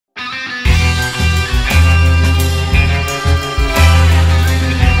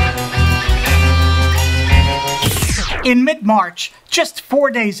In mid-March, just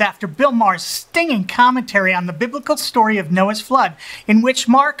 4 days after Bill Maher's stinging commentary on the biblical story of Noah's flood, in which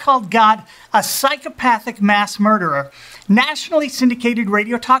Maher called God a psychopathic mass murderer, nationally syndicated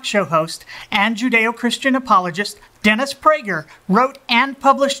radio talk show host and Judeo-Christian apologist Dennis Prager wrote and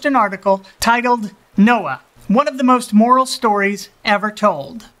published an article titled Noah, one of the most moral stories ever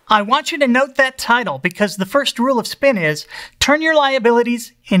told. I want you to note that title because the first rule of spin is turn your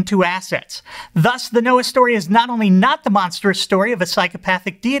liabilities into assets. Thus, the Noah story is not only not the monstrous story of a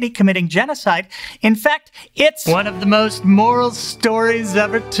psychopathic deity committing genocide, in fact, it's one of the most moral stories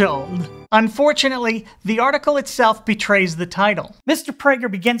ever told. Unfortunately, the article itself betrays the title. Mr.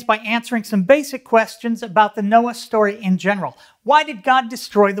 Prager begins by answering some basic questions about the Noah story in general. Why did God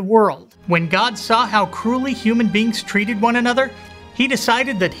destroy the world? When God saw how cruelly human beings treated one another, he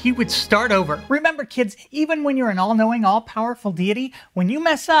decided that he would start over. Remember, kids, even when you're an all-knowing, all-powerful deity, when you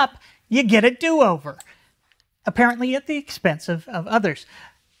mess up, you get a do-over. Apparently at the expense of others.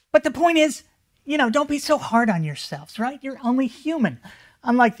 But the point is, don't be so hard on yourselves, right? You're only human.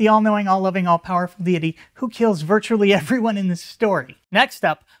 Unlike the all-knowing, all-loving, all-powerful deity who kills virtually everyone in this story. Next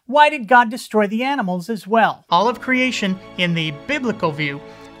up, why did God destroy the animals as well? All of creation, in the biblical view,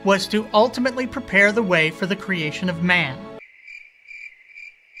 was to ultimately prepare the way for the creation of man.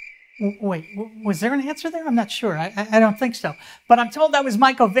 Wait, was there an answer there? I'm not sure. I don't think so. But I'm told that was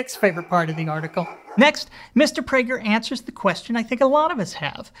Michael Vick's favorite part of the article. Next, Mr. Prager answers the question I think a lot of us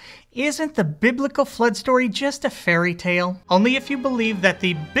have. Isn't the biblical flood story just a fairy tale? Only if you believe that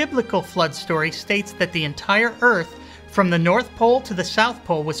the biblical flood story states that the entire earth from the North Pole to the South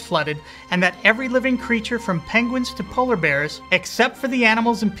Pole was flooded, and that every living creature from penguins to polar bears, except for the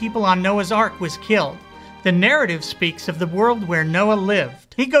animals and people on Noah's Ark, was killed. The narrative speaks of the world where Noah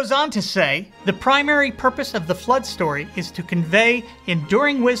lived. He goes on to say, the primary purpose of the flood story is to convey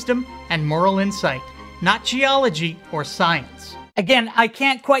enduring wisdom and moral insight, not geology or science. Again, I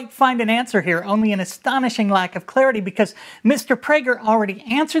can't quite find an answer here, only an astonishing lack of clarity because Mr. Prager already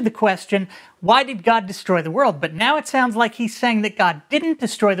answered the question, why did God destroy the world? But now it sounds like he's saying that God didn't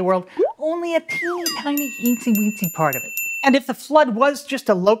destroy the world, only a teeny tiny eensy-weensy part of it. And if the flood was just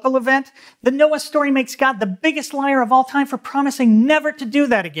a local event, the Noah story makes God the biggest liar of all time for promising never to do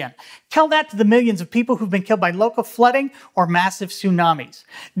that again. Tell that to the millions of people who've been killed by local flooding or massive tsunamis.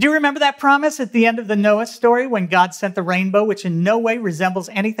 Do you remember that promise at the end of the Noah story when God sent the rainbow, which in no way resembles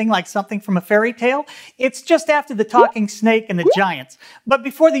anything like something from a fairy tale? It's just after the talking snake and the giants, but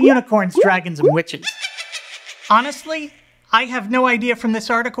before the unicorns, dragons, and witches. Honestly, I have no idea from this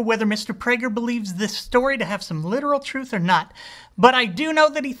article whether Mr. Prager believes this story to have some literal truth or not, but I do know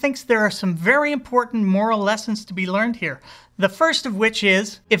that he thinks there are some very important moral lessons to be learned here. The first of which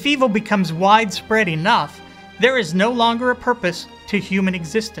is, if evil becomes widespread enough, there is no longer a purpose to human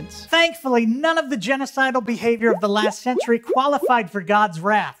existence. Thankfully, none of the genocidal behavior of the last century qualified for God's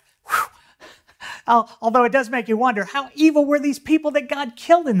wrath. Whew. Although it does make you wonder, how evil were these people that God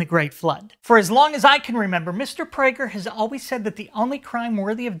killed in the Great Flood? For as long as I can remember, Mr. Prager has always said that the only crime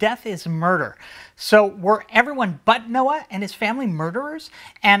worthy of death is murder. So were everyone but Noah and his family murderers?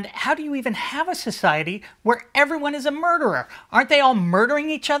 And how do you even have a society where everyone is a murderer? Aren't they all murdering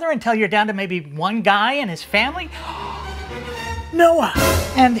each other until you're down to maybe one guy and his family? Noah!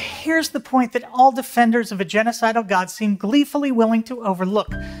 And here's the point that all defenders of a genocidal God seem gleefully willing to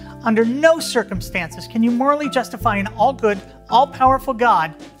overlook. Under no circumstances can you morally justify an all-good, all-powerful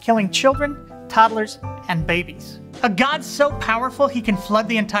God killing children, toddlers, and babies. A God so powerful he can flood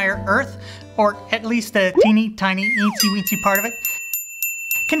the entire earth, or at least a teeny tiny eensy-weensy part of it,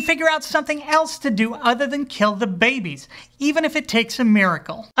 can figure out something else to do other than kill the babies, even if it takes a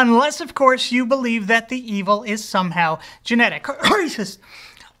miracle. Unless, of course, you believe that the evil is somehow genetic or racist.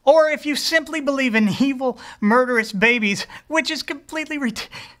 Or if you simply believe in evil, murderous babies, which is completely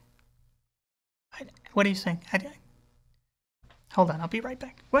What are you saying? Hold on, I'll be right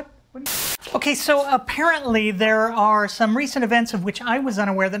back. What? Okay, so apparently there are some recent events of which I was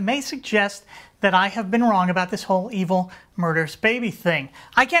unaware that may suggest that I have been wrong about this whole evil, murderous baby thing.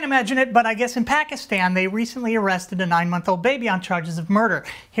 I can't imagine it, but I guess in Pakistan they recently arrested a 9-month-old baby on charges of murder.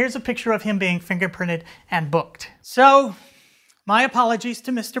 Here's a picture of him being fingerprinted and booked. So, my apologies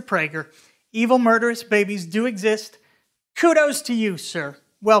to Mr. Prager. Evil, murderous babies do exist. Kudos to you, sir.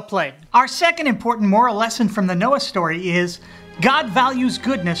 Well played. Our second important moral lesson from the Noah story is God values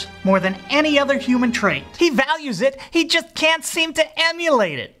goodness more than any other human trait. He values it, he just can't seem to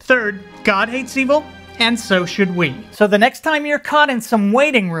emulate it. Third, God hates evil, and so should we. So the next time you're caught in some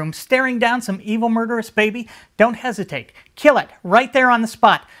waiting room staring down some evil murderous baby, don't hesitate. Kill it right there on the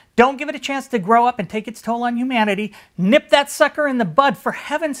spot. Don't give it a chance to grow up and take its toll on humanity. Nip that sucker in the bud, for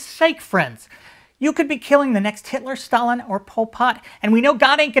heaven's sake, friends. You could be killing the next Hitler, Stalin, or Pol Pot, and we know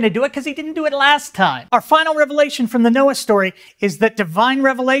God ain't going to do it because he didn't do it last time. Our final revelation from the Noah story is that divine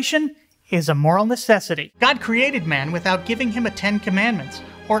revelation is a moral necessity. God created man without giving him a 10 Commandments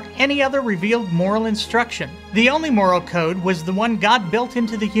or any other revealed moral instruction. The only moral code was the one God built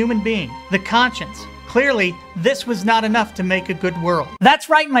into the human being, the conscience. Clearly, this was not enough to make a good world. That's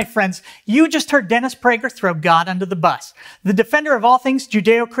right, my friends. You just heard Dennis Prager throw God under the bus. The defender of all things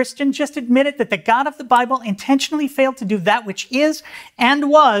Judeo-Christian just admitted that the God of the Bible intentionally failed to do that which is and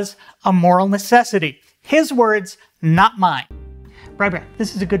was a moral necessity. His words, not mine. Right,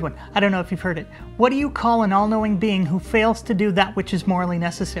 this is a good one. I don't know if you've heard it. What do you call an all-knowing being who fails to do that which is morally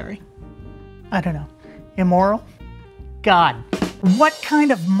necessary? I don't know. Immoral? God. What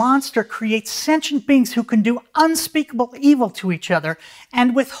kind of monster creates sentient beings who can do unspeakable evil to each other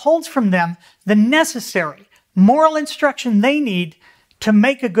and withholds from them the necessary moral instruction they need to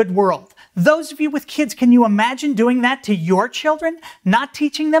make a good world? Those of you with kids, can you imagine doing that to your children? Not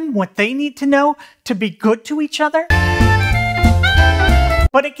teaching them what they need to know to be good to each other?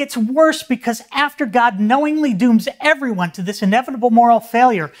 But it gets worse because after God knowingly dooms everyone to this inevitable moral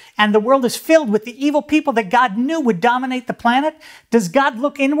failure and the world is filled with the evil people that God knew would dominate the planet, does God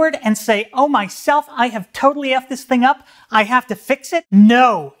look inward and say, oh, myself, I have totally effed this thing up. I have to fix it?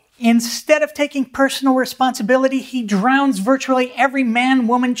 No. Instead of taking personal responsibility, he drowns virtually every man,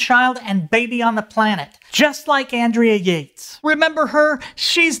 woman, child, and baby on the planet. Just like Andrea Yates. Remember her?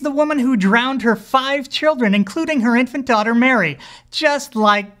 She's the woman who drowned her 5 children, including her infant daughter Mary. Just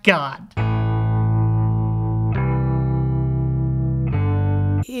like God.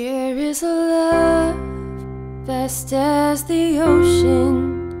 Here is a love vast as the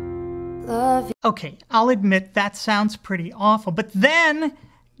ocean. Love. Okay, I'll admit that sounds pretty awful, but then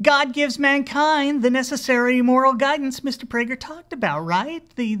God gives mankind the necessary moral guidance Mr. Prager talked about, right?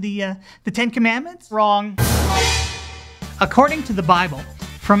 The 10 Commandments? Wrong. According to the Bible,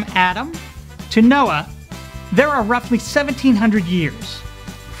 from Adam to Noah, there are roughly 1,700 years.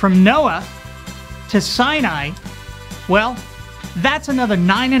 From Noah to Sinai, well, that's another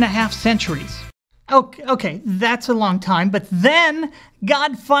 9.5 centuries. Okay, that's a long time, but then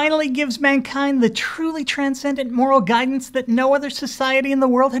God finally gives mankind the truly transcendent moral guidance that no other society in the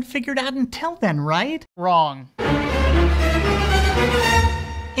world had figured out until then, right? Wrong.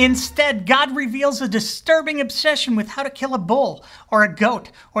 Instead, God reveals a disturbing obsession with how to kill a bull or a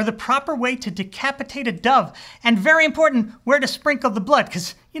goat or the proper way to decapitate a dove, and very important, where to sprinkle the blood,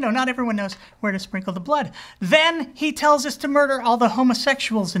 because, you know, not everyone knows where to sprinkle the blood. Then he tells us to murder all the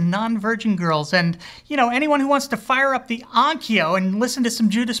homosexuals and non-virgin girls and, you know, anyone who wants to fire up the Onkyo and listen to some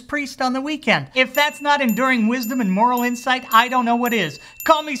Judas Priest on the weekend. If that's not enduring wisdom and moral insight, I don't know what is.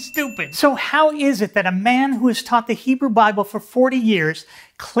 Call me stupid. So how is it that a man who has taught the Hebrew Bible for 40 years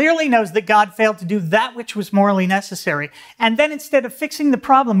clearly knows that God failed to do that which was morally necessary, and then instead of fixing the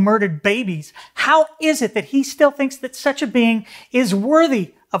problem murdered babies, how is it that he still thinks that such a being is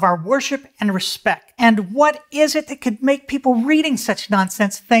worthy of our worship and respect? And what is it that could make people reading such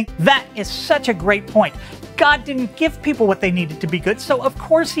nonsense think that is such a great point? God didn't give people what they needed to be good, so of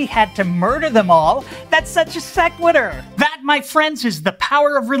course he had to murder them all. That's such a sequitur. That, my friends, is the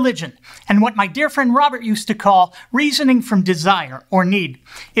power of religion, and what my dear friend Robert used to call reasoning from desire or need.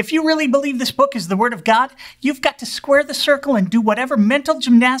 If you really believe this book is the Word of God, you've got to square the circle and do whatever mental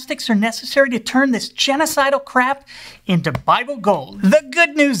gymnastics are necessary to turn this genocidal crap into Bible gold. The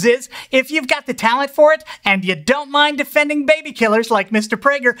good news is, if you've got the talent for it, and you don't mind defending baby killers like Mr.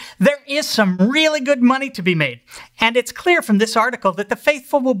 Prager, there is some really good money to be made. And it's clear from this article that the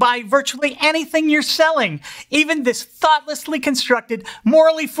faithful will buy virtually anything you're selling, even this thoughtlessly constructed,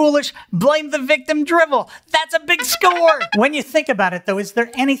 morally foolish, blame the victim drivel. That's a big score! When you think about it, though, is there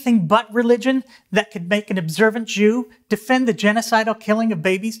anything but religion that could make an observant Jew defend the genocidal killing of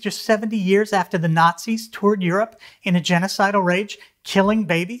babies just 70 years after the Nazis toured Europe in a genocidal rage, killing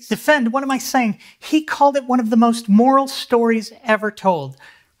babies? Defend, what am I saying? He called it one of the most moral stories ever told.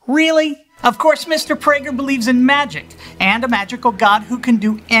 Really? Of course, Mr. Prager believes in magic, and a magical god who can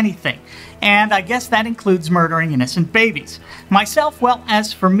do anything. And I guess that includes murdering innocent babies. Myself, well,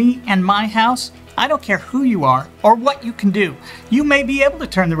 as for me and my house, I don't care who you are or what you can do. You may be able to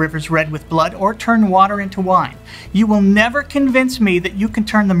turn the rivers red with blood or turn water into wine. You will never convince me that you can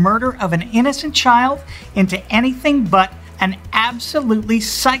turn the murder of an innocent child into anything but an absolutely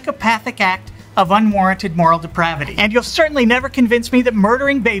psychopathic act of unwarranted moral depravity. And you'll certainly never convince me that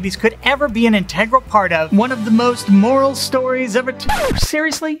murdering babies could ever be an integral part of one of the most moral stories ever.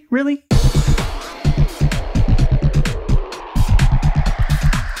 Seriously? Really?